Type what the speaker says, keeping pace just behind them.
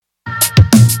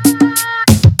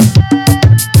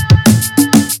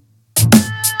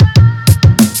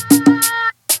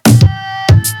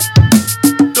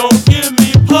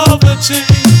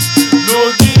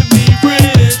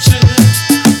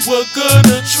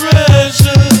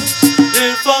treasures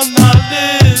if I'm not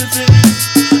living?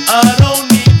 I don't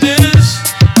need this,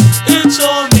 it's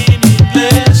all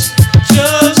meaningless.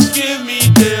 Just give me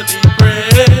daily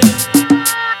bread.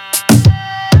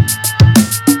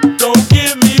 Don't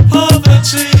give me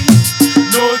poverty,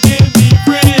 nor give me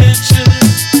riches.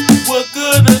 What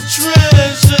good are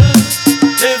treasures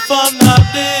if I'm not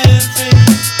living?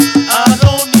 I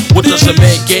don't need What does a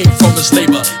man gain from his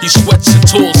labor? He sweats and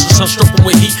toils, his sun struck him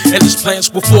with heat, and his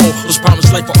plans will fall. Was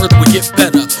promised life on earth would get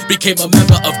better. Became a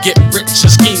member of get rich.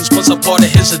 His schemes was a part of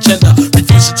his agenda.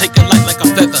 Refused to take a life like a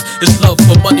feather. His love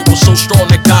for money was so strong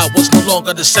that God was no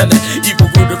longer the center. Evil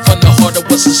rooted from the heart, it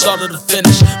was the start of the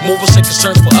finish. Morals and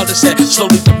concerns for others had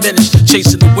slowly diminished.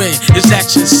 Chasing the wind, his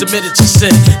actions submitted to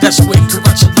sin. That's when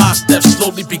corruption, lies, theft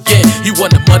slowly began. He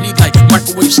wanted money like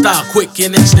microwave style, quick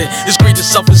and instant. His greed and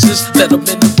selfishness led him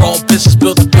in the wrong business.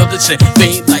 Building buildings and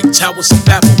vain like towers of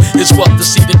Babel. His wealth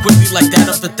receded quickly like that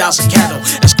of 1,000 cattle.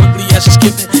 As quickly as it's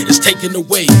given, it's taken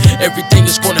away. Everything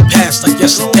is gonna pass like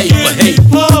yesterday, but hey.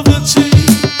 Poverty,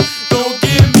 don't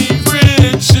give me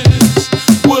riches.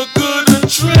 What good are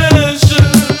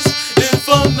treasures if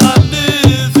I'm not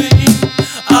living?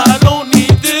 I don't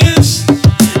need this,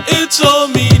 it's all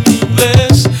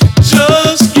meaningless.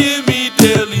 Just give me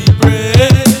daily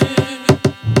bread.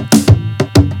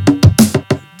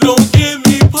 Don't give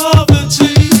me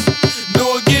poverty,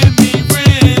 nor give me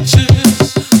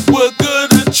riches. What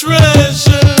good are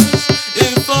treasures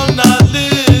if I'm not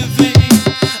living?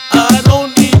 I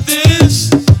don't need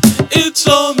this, it's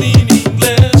all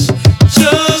meaningless.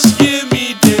 Just give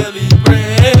me daily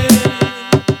bread.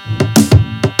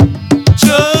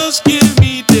 Just give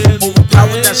me daily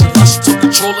Overpowered as a lust, took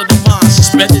control of the mind,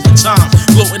 suspended in time,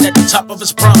 floating at the top of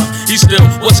his prime. He still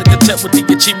wasn't content with the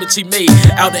achievements he made.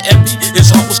 Out of envy, his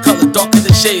heart was colored darker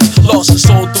than shades. Lost his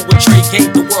soul through a trade,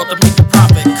 gained the world to make a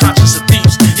profit. Conscious of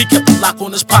thieves, he kept a lock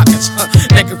on his pockets.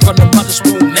 Naked from the mother's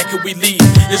womb, naked we leave.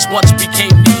 His wants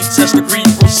became needs as the greed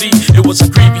proceed. It was a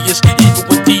grievous evil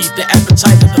indeed. The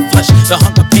appetite of the flesh, the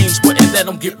hunger pains wouldn't let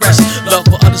him get rest. Love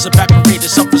for others evaporated,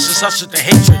 selfishness ushered to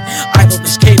hatred.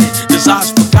 Idleness catered,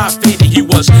 desires for God faded. He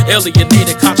was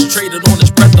alienated, concentrated on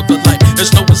his breath of a life.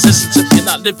 There's no resistance if you're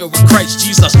not living with Christ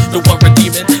Jesus, the one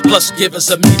redeeming. Plus give us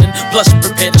a meaning, plus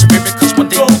prepare the spirit, cause one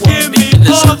day we Don't will give be me leaving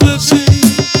this earth. poverty,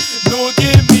 nor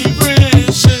give me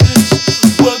riches.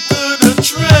 What good are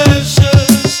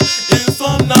treasures if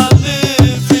I'm not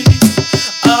living?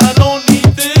 I don't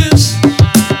need this,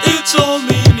 it's all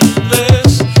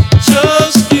meaningless.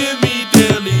 Just give me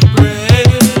daily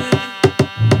bread.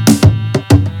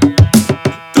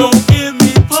 Don't give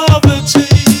me poverty,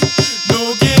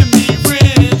 nor give me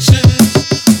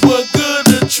riches. What good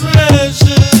are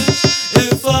treasures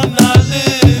if I'm not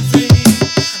living?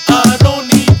 I don't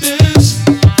need this,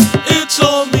 it's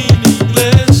all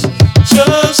meaningless.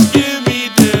 Just give me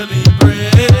daily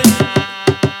bread.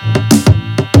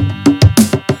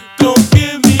 Don't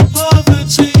give me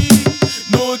poverty,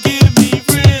 nor give me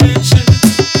riches.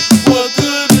 What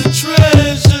good are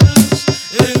treasures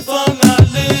if I'm not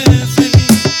living?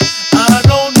 I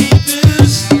don't need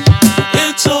this,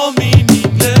 it's all meaningless.